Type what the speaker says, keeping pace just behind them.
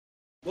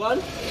One.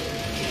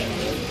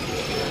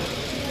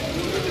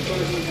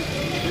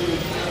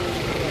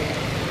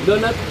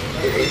 Done that.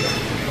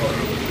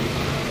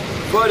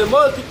 For the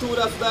multitude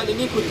of thine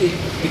iniquity,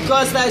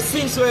 because thy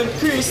sins were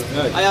increased,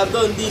 right. I have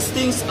done these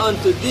things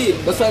unto thee.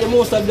 That's why the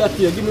most of that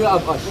here. Give me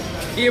that back.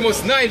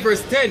 Amos 9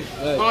 verse 10.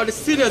 Right. All the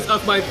sinners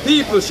of my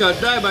people shall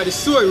die by the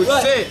sword, which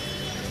right. say.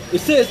 It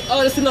says,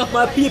 all the sinners of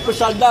my people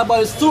shall die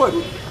by the sword.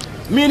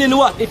 Meaning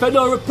what? If I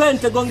don't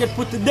repent, they're going to get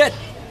put to death.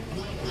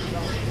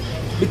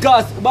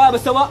 Because the Bible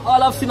says what?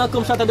 All of sin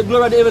come short of the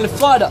glory of the Heavenly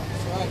Father.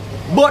 Right.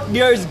 But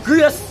there is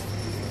grace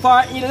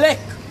for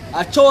elect,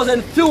 a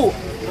chosen few,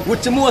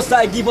 which the Most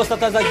High give us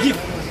that as a gift.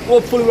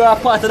 Hopefully we are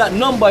part of that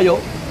number, yo.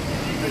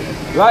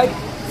 Right?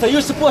 So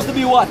you're supposed to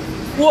be what?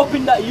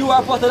 Hoping that you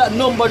are part of that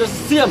number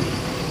just the same.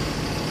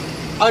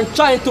 And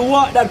trying to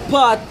walk that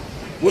path,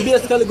 we're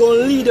basically going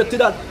to lead you to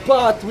that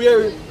path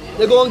where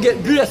they're going to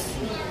get grace.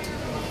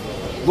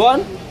 Go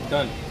on?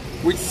 Done.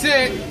 Which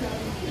say,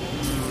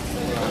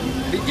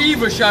 the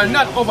evil shall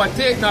not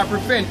overtake nor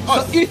prevent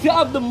us. So if you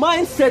have the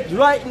mindset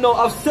right now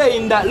of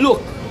saying that,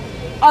 look,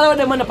 all of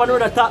them man up and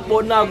other talk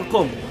about now go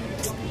come.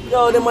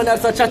 Yo, them man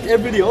that's a chat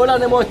every day. How long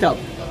them out of?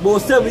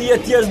 About 7,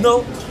 8 years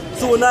now,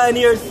 soon 9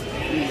 years.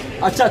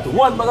 I chat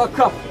one bag of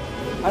crap.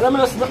 And I'm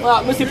just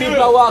see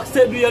people walk,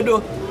 say do you do,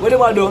 what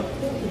do I do?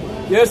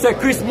 You say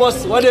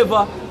Christmas,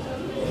 whatever.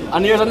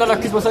 And here's another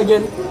Christmas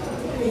again.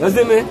 You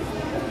see me?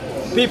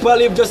 People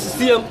live just the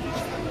same.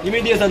 Give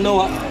me days and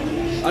Noah.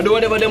 I do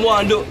whatever they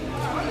want to do.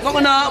 Not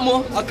gonna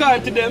happen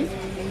according to them.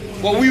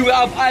 But we will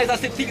have eyes and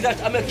see things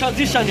that I make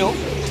transition, yo.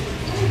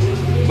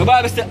 The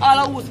Bible says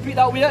all who speak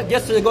that way,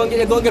 guess what,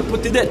 they're gonna get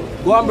put to death.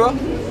 Go on, bro.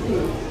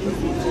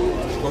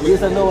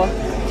 Yes and Noah.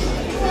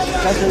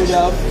 That's what we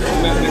have.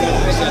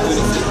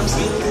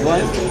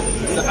 What?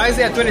 So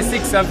Isaiah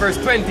 26 and verse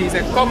 20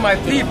 says, come my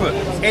people,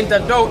 enter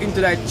thou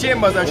into thy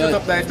chambers and shut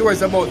up thy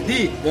doors about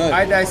thee. Right.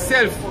 I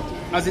thyself,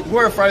 as it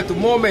were, for a little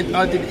moment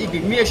until the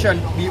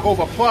indignation be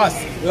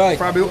overpassed. Right.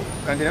 For Go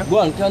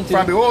on, continue.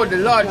 For behold, the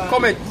Lord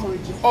cometh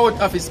out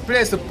of his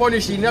place to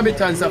punish the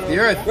inhabitants of the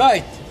earth.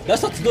 Right.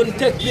 That's what's going to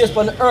take place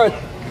on the earth.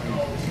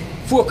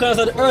 4 corners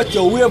of the earth,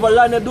 yo, wherever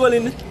land you're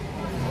dwelling.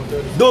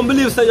 Don't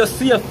believe so you're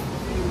safe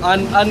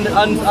and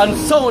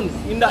sound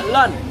in that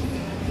land.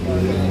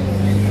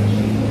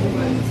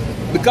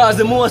 Because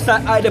the Most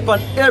High hide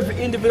upon every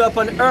individual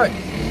upon the earth.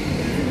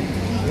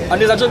 And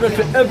there's a judgment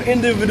for every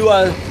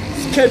individual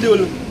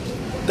scheduled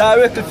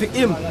directly for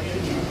him.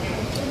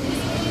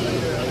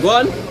 Go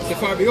on. So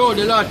for behold,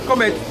 the Lord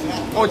cometh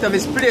out of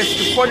his place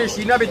to punish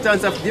the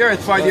inhabitants of the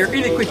earth for their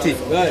iniquity.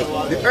 Right.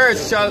 The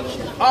earth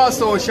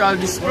shall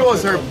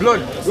disclose her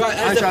blood. Right,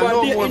 and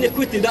shall for their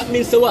iniquity, that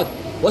means so what?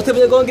 Whatever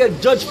you're going to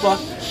get judged for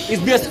is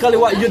basically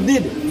what you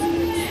did.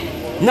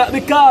 Not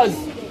because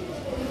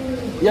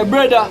your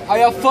brother or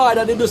your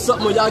father they do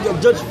something you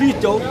get judged for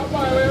it,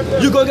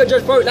 you're going to get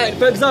judged for it. Like,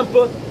 for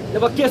example, you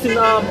have a case in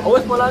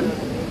Westmoreland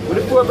with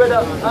the 4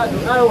 brother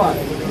Iowa.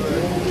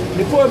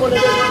 The 4 brother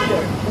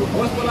there.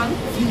 Westmoreland?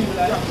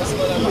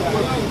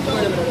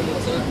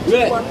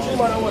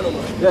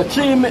 Yeah.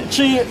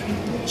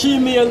 3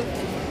 male,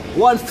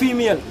 1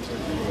 female.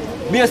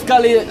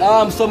 Basically,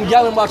 some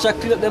gang members try to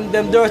clean up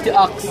them dirty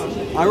acts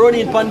and run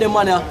in upon them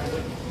man and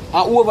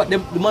over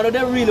them. The man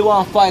they really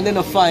want to find, they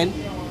don't find.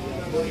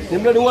 They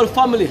know the whole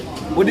family.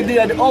 What they did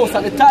at the house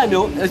at the time,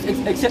 yo,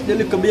 except the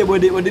little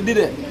baby when they did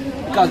it.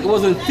 Because it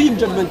wasn't theme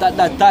judgment at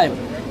that time.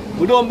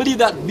 We don't believe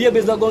that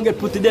babies are going to get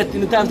put to death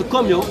in the time to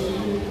come, yo.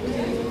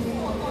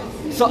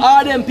 So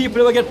all them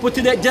people will get put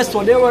to death just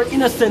so they were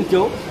innocent,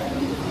 yo.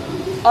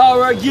 All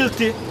were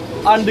guilty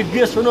and the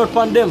grace ran out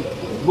upon them.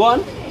 Go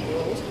on.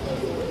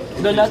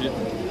 You done that?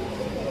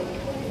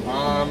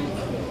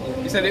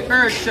 He said the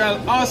earth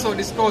shall also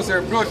disclose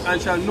her blood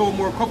and shall no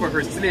more cover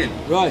her slain.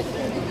 Right.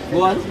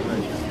 Go on.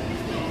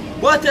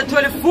 Matthew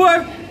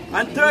 24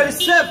 and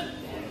 37.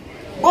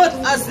 But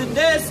as the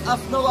days of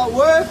Noah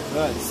were,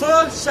 right.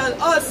 So shall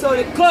also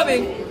the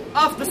coming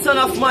of the Son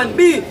of Man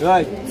be.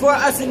 Right. For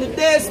as in the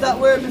days that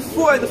were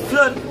before the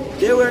flood,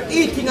 they were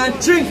eating and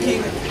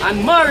drinking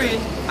and marrying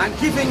and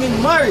giving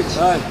in marriage.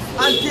 Right.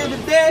 Until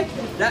the day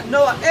that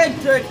Noah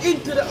entered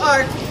into the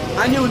ark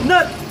and knew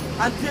not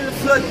until the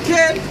flood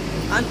came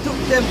and took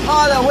them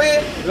all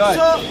away. Right.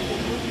 So,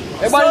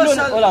 everybody knows,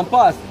 hold on,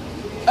 pause.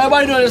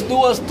 Everybody knows the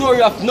whole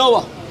story of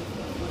Noah.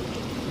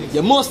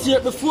 You must hear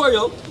it before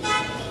you.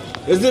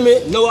 You see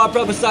me? Noah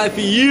prophesied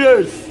for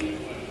years.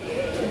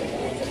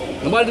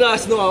 Nobody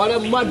knows Noah. What a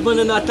madman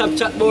in that top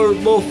chat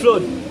about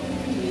flood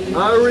and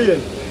rain.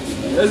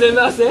 You see what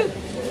I'm saying?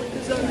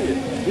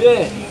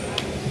 Yeah.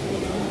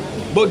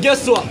 But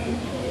guess what?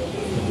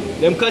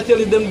 Them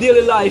continue them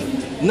daily life,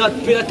 not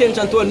paying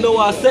attention to what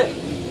Noah said.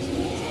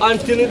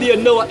 Until the day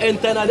Noah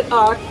entered the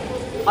ark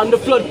and the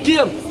flood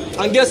came.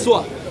 And guess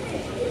what?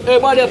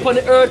 Everybody upon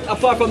the earth,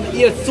 apart from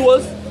the 8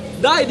 souls,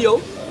 died,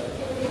 yo.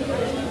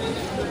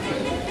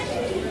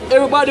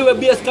 Everybody who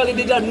basically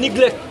did not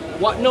neglect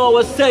what Noah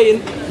was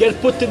saying,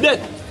 get put to death.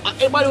 And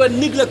everybody who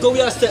neglect what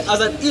we are saying, as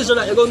an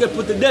Israelite, you're going to get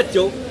put to death,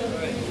 yo.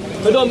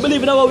 You don't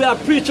believe in what we are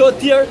preach out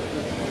here?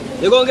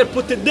 you're going to get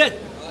put to death.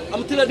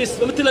 I'm telling you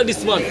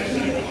this, man.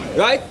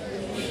 Right?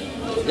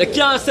 You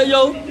can't say,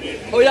 yo,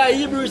 oh yeah,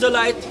 Hebrew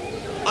Israelite,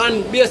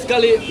 and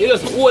basically you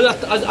just hold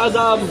that as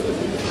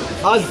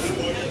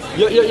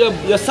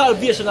your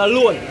salvation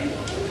alone.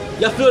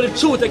 You have to know the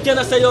truth. You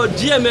cannot say, yo,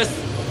 GMS,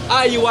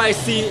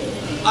 IUIC,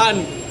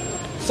 and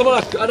some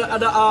other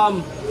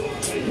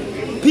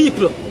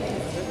people. You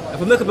have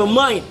to make up your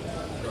mind.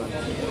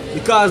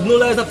 Because no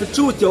lies of the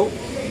truth, yo.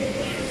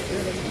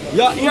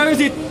 Yeah, here is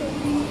it.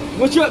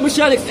 Let me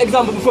share an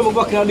example before we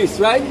working on this,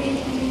 right?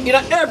 In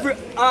every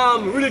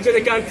religion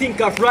you can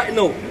think of right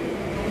now,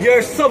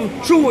 there's some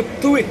truth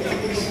to it.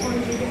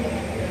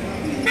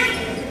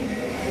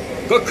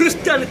 Because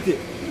Christianity,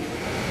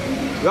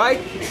 right?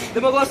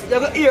 They're going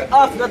to hear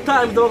after the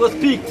time, they're going to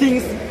speak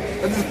things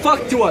that is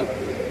factual.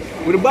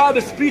 When the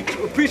Bible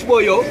preach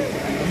about you,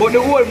 but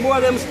the whole more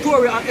of them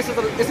story and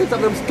essence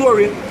of them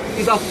story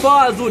is a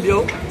falsehood,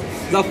 yo.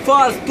 It's a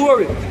false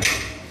story.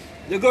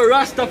 You go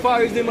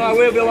Rastafarism or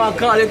whatever you want to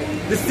call it,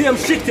 the same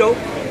shit, yo.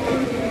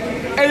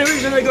 Any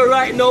religion you go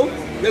right now,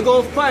 you're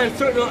going to find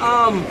certain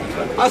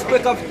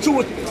aspect of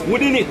truth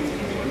within it.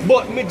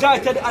 But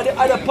majority of the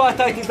other part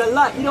of it is a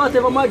lie. You don't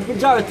have a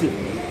majority.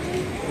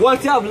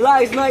 Once you have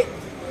lies night,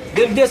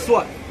 then guess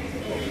what?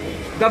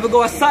 You have to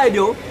go aside,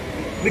 yo.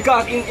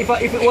 Because if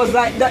it was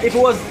like that, if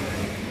it was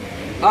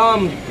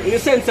in the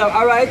sense of,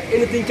 alright,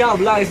 anything can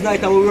have lies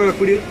night and we work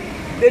with it,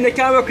 then they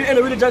can't work with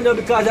any religion now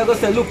because they're going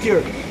to say, look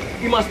here,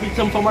 you must be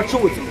some from a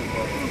truth.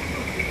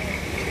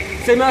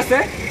 See me I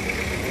say?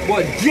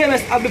 But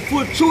GMS have the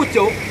full truth,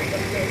 yo.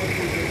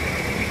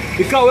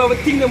 Because we have a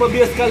thing that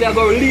basically are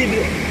going to lead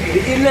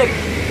the elect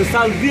to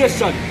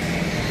salvation.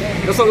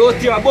 That's what we're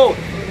here about.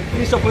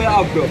 Finish up what you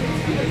have, bro.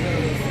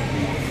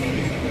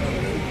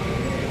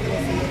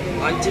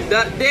 Until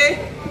that day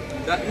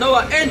that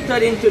Noah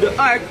entered into the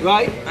ark,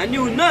 right, and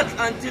knew not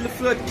until the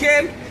flood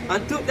came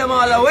and took them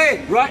all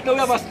away. Right now we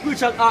have a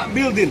spiritual ark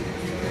building.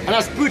 And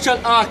a spiritual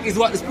ark is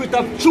what the spirit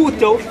of truth,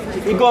 yo.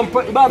 You go and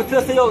the Bible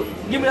tells you, yo,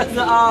 give me that in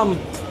the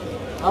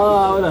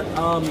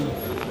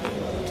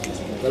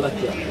what that?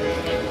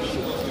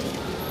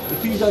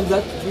 Ephesians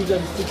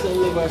 6 and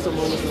 11 or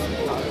something like that.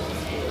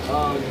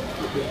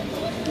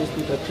 The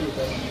spirit of truth.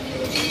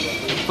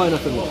 Find that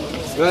for me.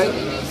 Right?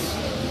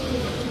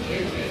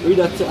 Read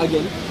that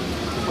again.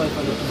 Find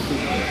that.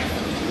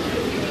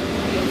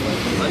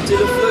 Until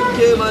the flood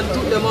came and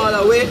took them all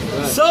away.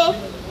 Right.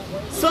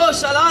 So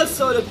shall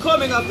also the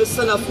coming of the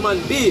Son of Man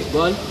be.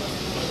 One.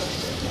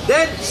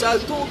 Then shall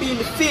two be in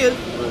the field,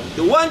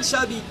 the one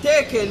shall be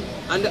taken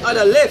and the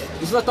other left.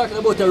 It's not talking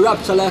about a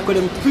rapture like what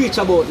them preach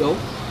about, yo.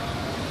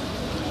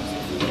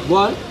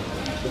 One.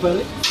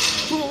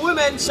 Two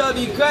women shall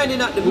be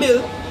grinding at the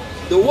mill,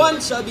 the one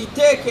shall be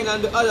taken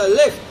and the other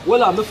left.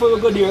 Well, before we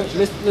go there,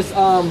 let's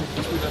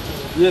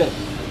yeah.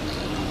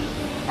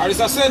 Alright,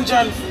 it's St.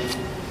 John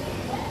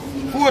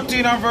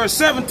 14 and verse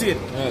 17.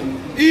 Right.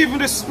 Even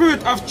the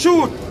spirit of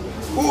truth,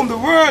 whom the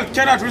world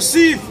cannot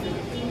receive,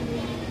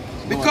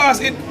 because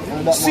it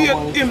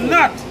seeth him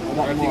not.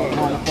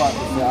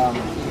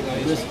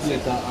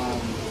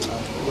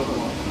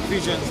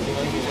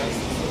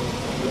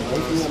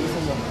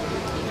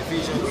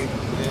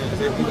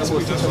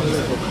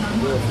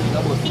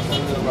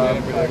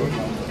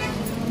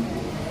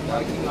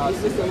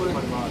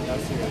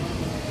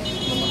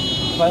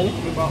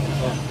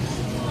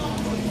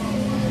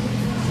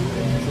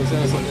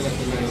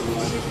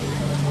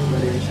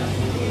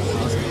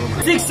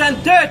 Six and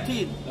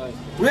 13.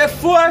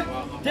 Wherefore,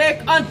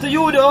 take unto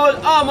you the whole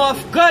armor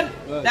of God,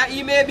 that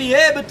ye may be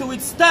able to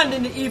withstand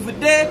in the evil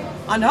day,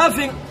 and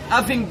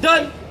having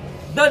done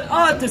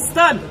all to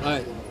stand.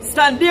 Right.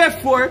 Stand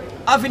therefore,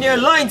 having your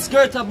loins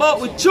girt about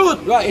with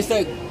truth. Right, it's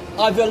like,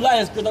 have your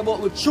loins girt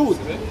about with truth.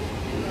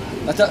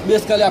 That's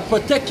basically a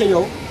protection,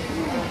 yo.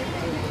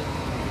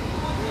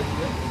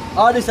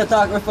 All this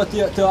attack refer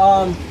to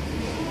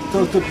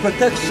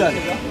protection.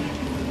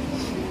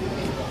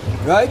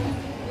 Right?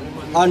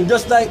 And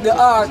just like the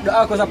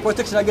ark was a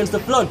protection against the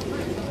flood.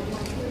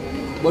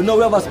 But now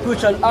we have a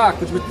spiritual ark,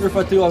 which we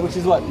refer to, which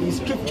is what? These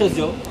scriptures,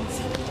 yo.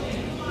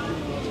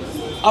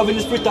 Having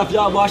the spirit of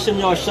Yahweh Hashem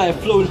Yahushai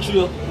flowing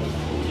through you,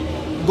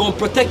 going to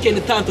protect you in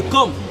the time to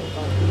come.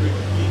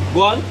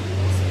 Go on.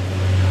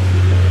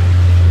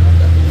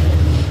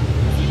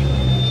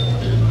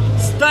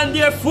 Stand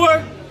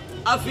therefore,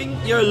 having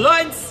your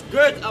loins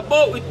girt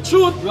about with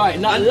truth. Right,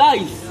 not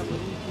lies.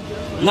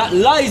 Not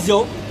lies,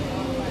 yo.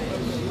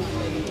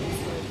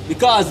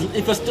 Because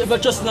if you're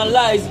trusting on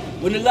lies,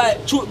 when the lie,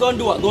 truth gonna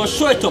do what? Gonna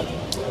show it up.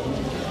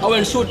 And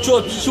when truth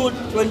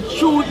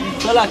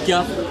like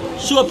ya,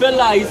 show up your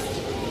lies,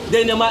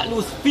 then you might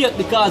lose faith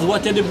because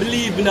what you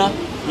believe in,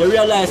 you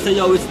realize that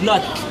yo, it's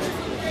not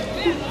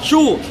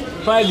true.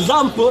 For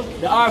example,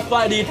 the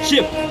RFID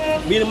chip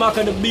being the mark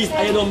of the beast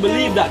and you don't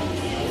believe that.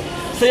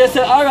 So you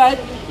say, alright,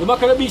 the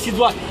mark of the beast is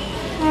what?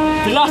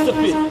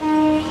 Philosophy.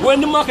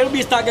 When the mark of the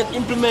beast start get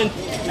implemented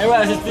and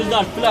realize it's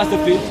not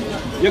philosophy,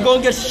 you're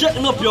going to get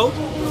shaken up, yo.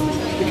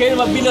 You can't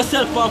even build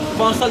yourself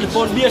on solid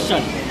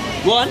foundation.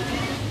 Go on.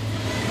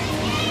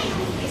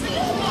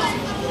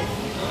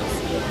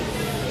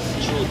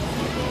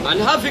 and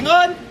having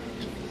on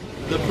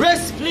the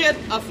breastplate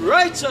of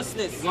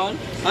righteousness,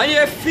 and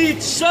your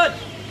feet shod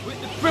with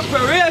the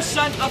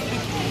preparation of the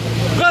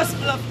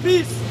gospel of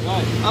peace.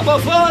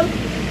 Above all,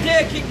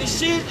 taking the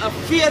shield of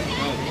faith,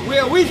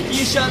 wherewith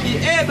ye shall be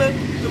able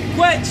to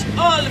quench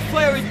all the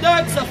fiery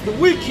darts of the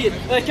wicked.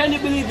 Can you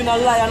believe in a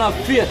lie and have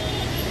faith?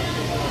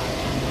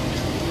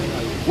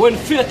 When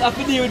faith have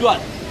to deal with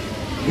what?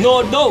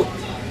 No doubt.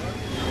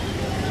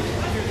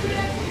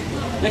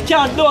 You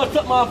can't doubt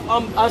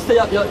something and say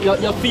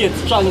your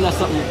faith strong in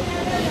something.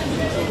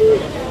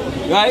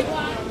 Right?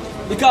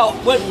 Because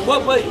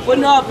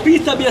when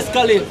Peter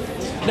basically,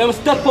 them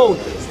step out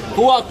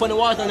to walk on the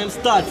water and them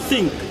start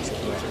sink.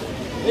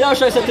 You know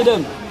what I said to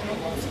them?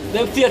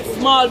 Them faith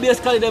small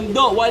basically, them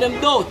doubt. Why them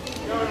doubt?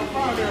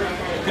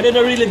 Because they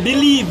don't really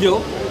believe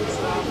you.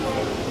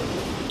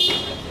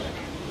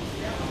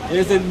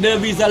 They say the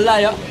devil is a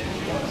liar.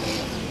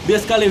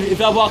 Basically, if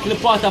you are walking the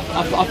path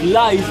of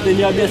lies, then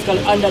you are basically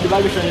under the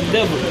vibration of the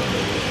devil.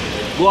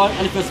 Go on,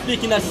 and if you're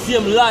speaking that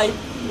same lie,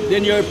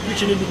 then you're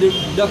preaching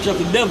the doctrine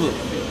of the devil.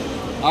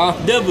 Or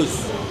of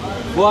devils.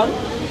 Go on.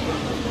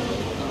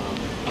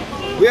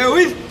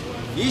 Wherewith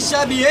ye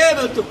shall be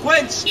able to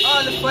quench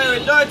all the fiery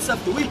darts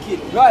of the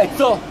wicked. Right,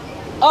 so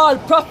all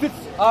prophets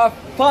or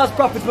false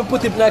prophets will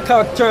put it in a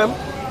correct term.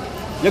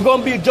 You're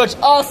going to be judged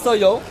also,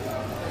 yo.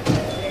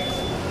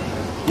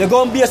 You're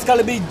going to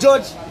basically be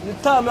judged in the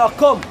time will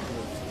come.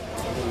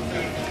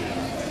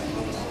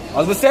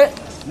 As we said,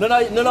 none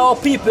of our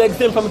people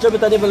exempt from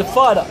judgment of the Heavenly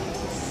Father,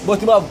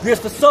 but you have grace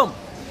for some.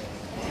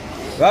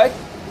 Right?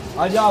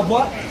 And you have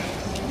what?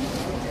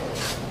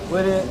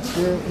 Where the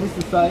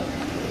Mr. side?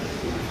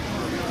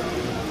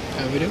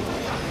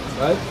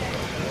 Right?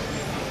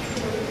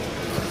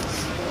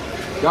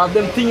 You have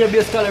them things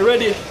basically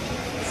ready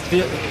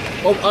to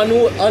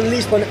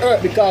unleash on the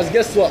earth, because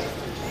guess what?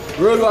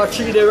 World War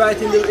III, they're right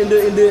in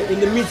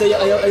the midst of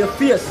your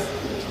face.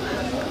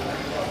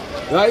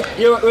 Right?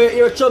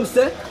 Your Trump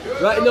say,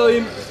 right now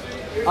him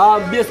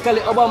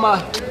basically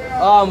Obama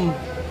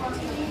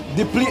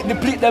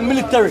deplete the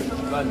military.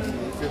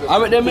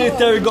 And when the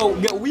military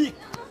get weak.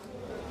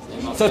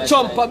 So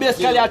Trump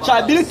basically I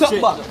try to build it up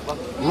back.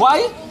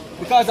 Why?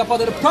 Because a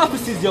part of the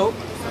prophecies, yo.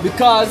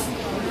 Because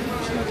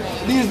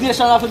these nations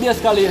have to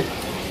basically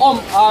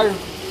are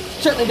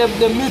threatening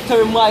the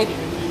military might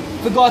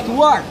to go to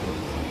war,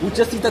 which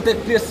just seems to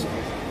take place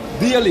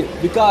daily,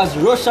 because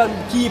Russian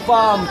keep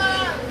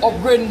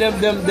upgrading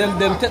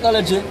them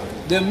technology,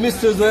 them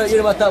missiles. You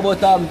never talk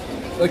about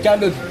we can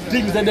do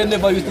things that they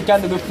never used to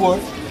can do before.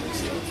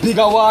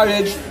 Bigger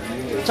warheads,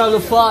 travel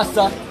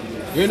faster,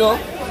 you know,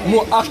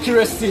 more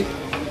accuracy.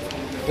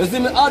 You see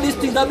me, all these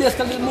things are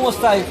basically most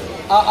like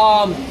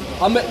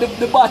make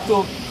the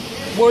battle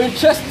more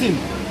interesting,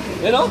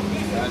 you know?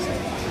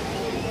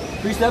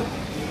 Precept.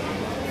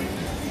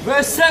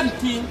 Verse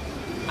 17,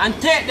 and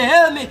take the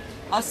helmet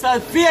of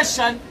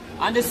salvation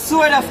and the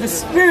sword of the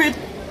Spirit,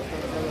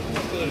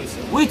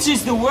 which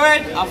is the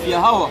word of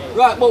Yahweh.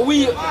 Right, but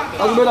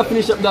I'm going to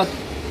finish up that.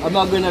 I'm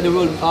not going to the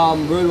World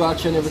War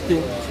and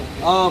everything.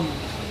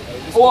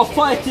 Our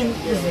fighting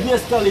is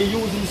basically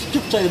using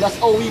scripture. That's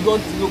how we're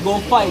going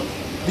to fight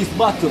this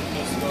battle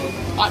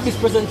at this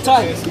present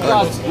time,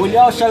 because when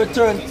Yahweh shall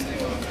return,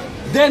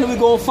 then we're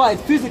going to fight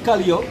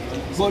physically, yo.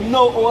 But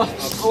now our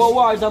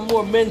wars are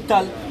more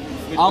mental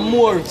and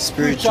more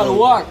spiritual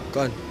war.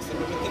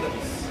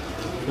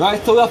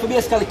 Right? So we have to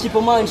basically keep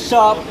our mind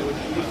sharp,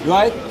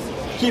 right?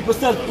 Keep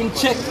yourself in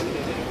check,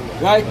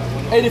 right?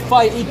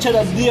 Edify each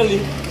other daily,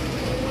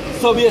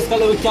 so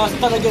basically we can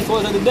stand against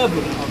the the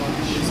devil.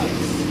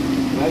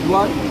 Right,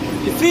 one?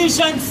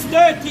 Ephesians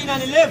 13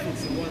 and 11.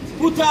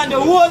 Put on the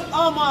whole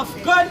armor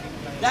of God,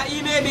 that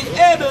ye may be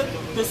able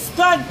to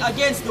stand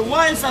against the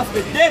wiles of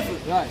the devil.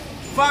 Right.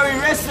 For we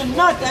wrestle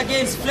not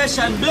against flesh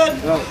and blood,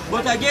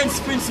 but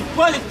against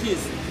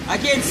principalities,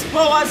 against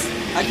powers,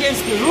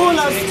 against the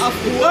rulers of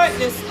the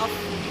darkness of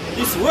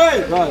this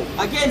world,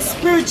 against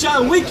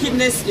spiritual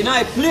wickedness in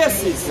high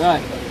places.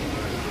 Right.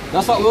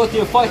 That's what we're out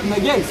here fighting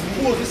against.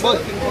 But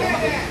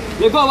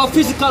we're going to have a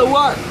physical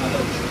war.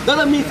 That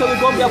doesn't mean that we're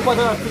going to be a part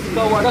of a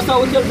physical war. That's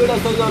how we tell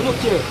brothers, so look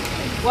here.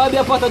 Why be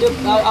a part of the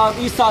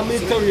Eastern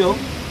military?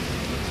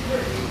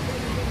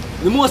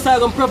 The most I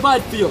can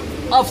provide for you.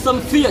 Have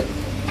some faith.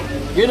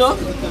 You know?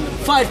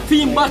 Fight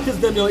team battles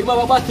them, yo. You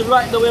have a battle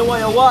right now when you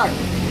want a war.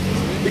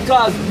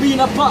 Because being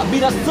a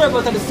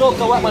servant of the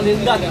soca weapon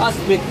in that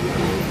aspect,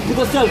 put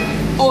yourself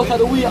out of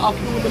the way of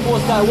doing the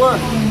most I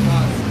work.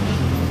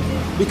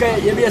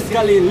 Because you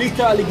basically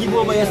literally give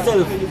over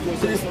yourself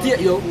to the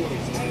state, yo.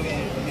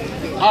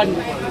 And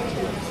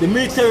the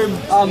military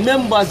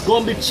members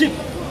gonna be cheap.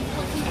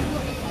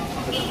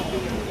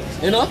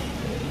 You know?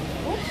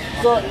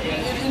 So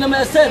it don't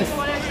make sense.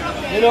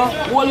 You know,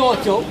 hold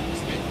out, yo.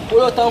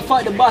 Hold out and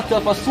fight the battle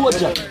of a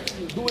soldier.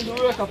 Doing the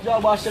work of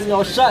Yahweh Hashem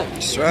Yahushai.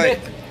 That's right.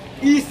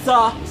 Make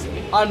Esau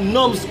and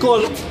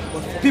Numbskull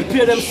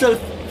prepare themselves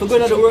for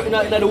going to the work in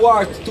the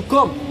war to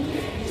come.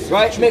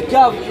 Right? Make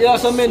you have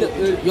some men,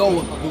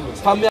 yo, from